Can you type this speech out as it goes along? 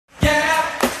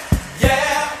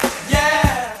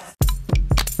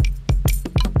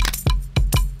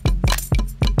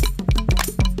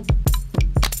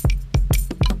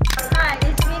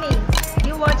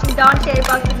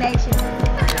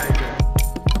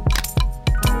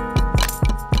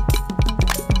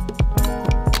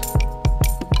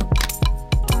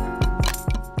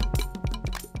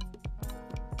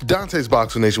Dante's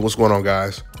Boxing Nation, what's going on,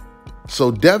 guys? So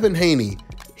Devin Haney,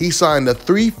 he signed a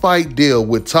 3-fight deal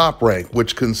with Top Rank,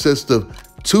 which consists of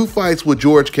 2 fights with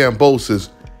George Kambosos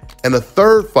and a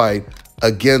 3rd fight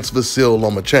against Vasyl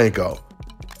Lomachenko.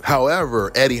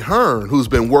 However, Eddie Hearn, who's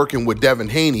been working with Devin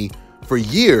Haney for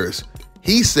years,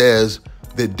 he says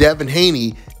that Devin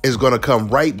Haney is going to come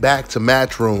right back to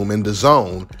Matchroom and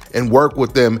Dazn and work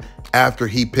with them after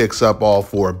he picks up all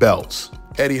 4 belts.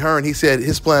 Eddie Hearn, he said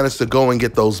his plan is to go and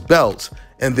get those belts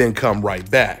and then come right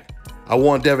back. I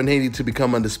want Devin Haney to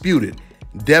become undisputed.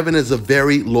 Devin is a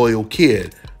very loyal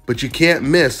kid, but you can't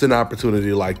miss an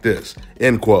opportunity like this,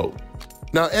 end quote.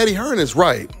 Now, Eddie Hearn is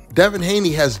right. Devin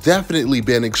Haney has definitely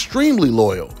been extremely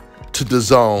loyal to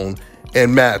Dazn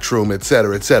and Matchroom,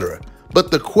 etc., etc.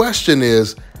 But the question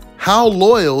is, how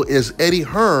loyal is Eddie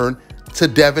Hearn to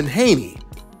Devin Haney?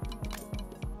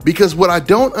 Because what I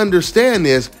don't understand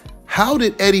is, how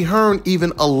did Eddie Hearn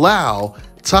even allow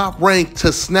Top Rank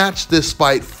to snatch this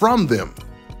fight from them?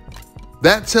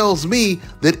 That tells me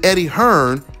that Eddie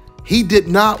Hearn, he did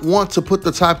not want to put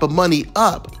the type of money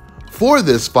up for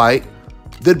this fight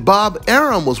that Bob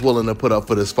Arum was willing to put up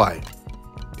for this fight.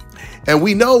 And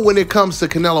we know when it comes to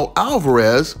Canelo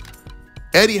Alvarez,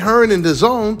 Eddie Hearn and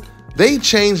Dazn, they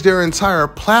changed their entire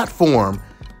platform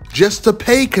just to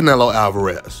pay Canelo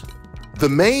Alvarez. The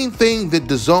main thing that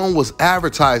Dazn was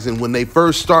advertising when they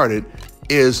first started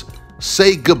is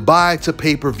say goodbye to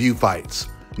pay-per-view fights.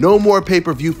 No more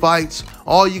pay-per-view fights.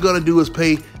 All you're gonna do is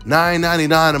pay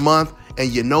 $9.99 a month and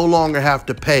you no longer have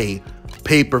to pay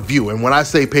pay-per-view. And when I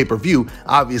say pay-per-view,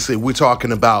 obviously we're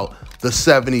talking about the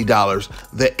 $70,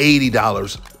 the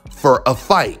 $80 for a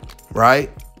fight, right?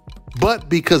 But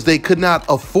because they could not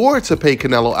afford to pay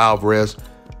Canelo Alvarez,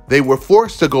 they were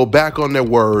forced to go back on their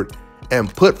word and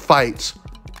put fights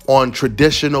on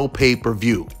traditional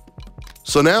pay-per-view.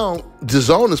 So now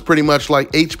Dazn is pretty much like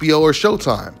HBO or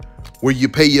Showtime, where you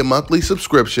pay your monthly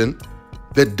subscription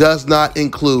that does not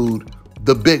include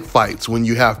the big fights when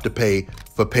you have to pay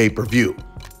for pay-per-view.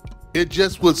 It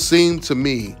just would seem to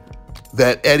me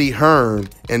that Eddie Hearn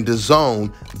and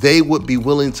Dazn, they would be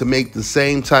willing to make the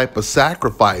same type of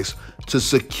sacrifice to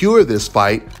secure this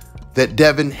fight that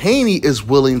Devin Haney is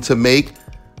willing to make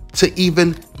to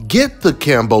even get the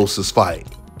Kambosos fight.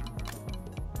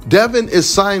 Devin is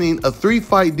signing a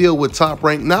 3-fight deal with Top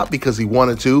Rank not because he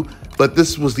wanted to, but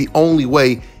this was the only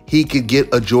way he could get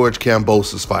a George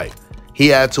Kambosos fight. He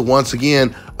had to once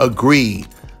again agree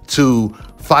to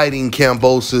fighting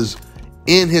Kambosos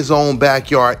in his own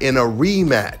backyard in a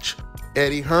rematch.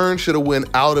 Eddie Hearn should have went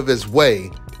out of his way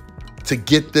to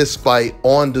get this fight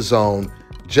on Dazn,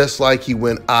 just like he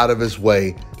went out of his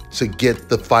way to get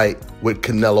the fight with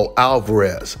Canelo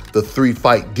Alvarez, the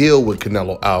 3-fight deal with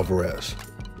Canelo Alvarez.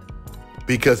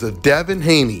 Because if Devin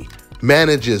Haney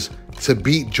manages to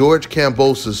beat George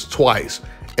Kambosos twice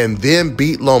and then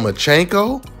beat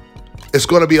Lomachenko, it's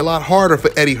going to be a lot harder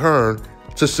for Eddie Hearn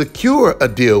to secure a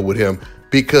deal with him,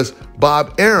 because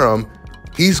Bob Arum,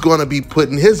 he's going to be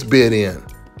putting his bid in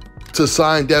to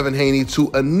sign Devin Haney to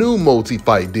a new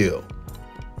multi-fight deal.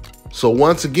 So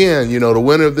once again, you know, the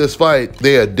winner of this fight,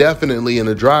 they are definitely in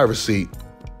the driver's seat.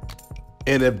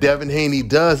 And if Devin Haney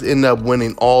does end up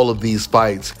winning all of these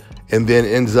fights and then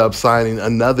ends up signing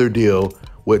another deal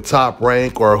with Top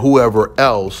Rank or whoever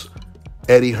else,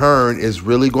 Eddie Hearn is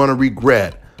really going to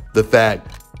regret the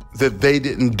fact that they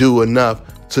didn't do enough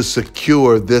to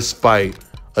secure this fight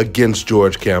against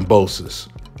George Kambosos.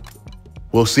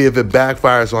 We'll see if it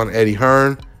backfires on Eddie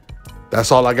Hearn. That's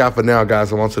all I got for now,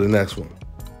 guys. I'm on to the next one.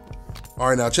 All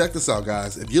right, now check this out,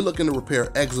 guys. If you're looking to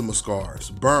repair eczema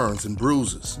scars, burns and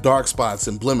bruises, dark spots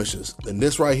and blemishes, then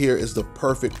this right here is the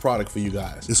perfect product for you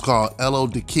guys. It's called LO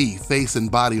Decay Face and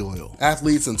Body Oil.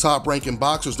 Athletes and top-ranking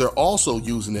boxers, they're also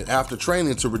using it after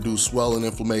training to reduce swelling,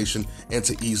 inflammation, and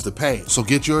to ease the pain. So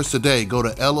get yours today. Go to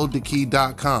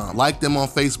lodecay.com, like them on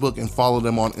Facebook, and follow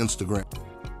them on Instagram.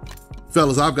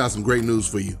 Fellas, I've got some great news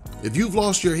for you. If you've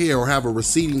lost your hair or have a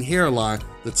receding hairline,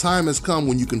 the time has come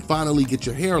when you can finally get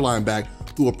your hairline back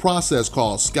through a process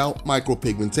called scalp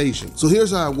micropigmentation. So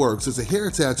here's how it works. It's a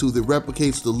hair tattoo that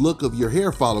replicates the look of your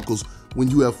hair follicles when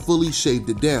you have fully shaved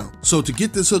it down. So to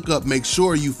get this hookup, make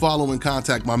sure you follow and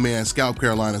contact my man Scalp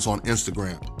Carolinas on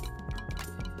Instagram.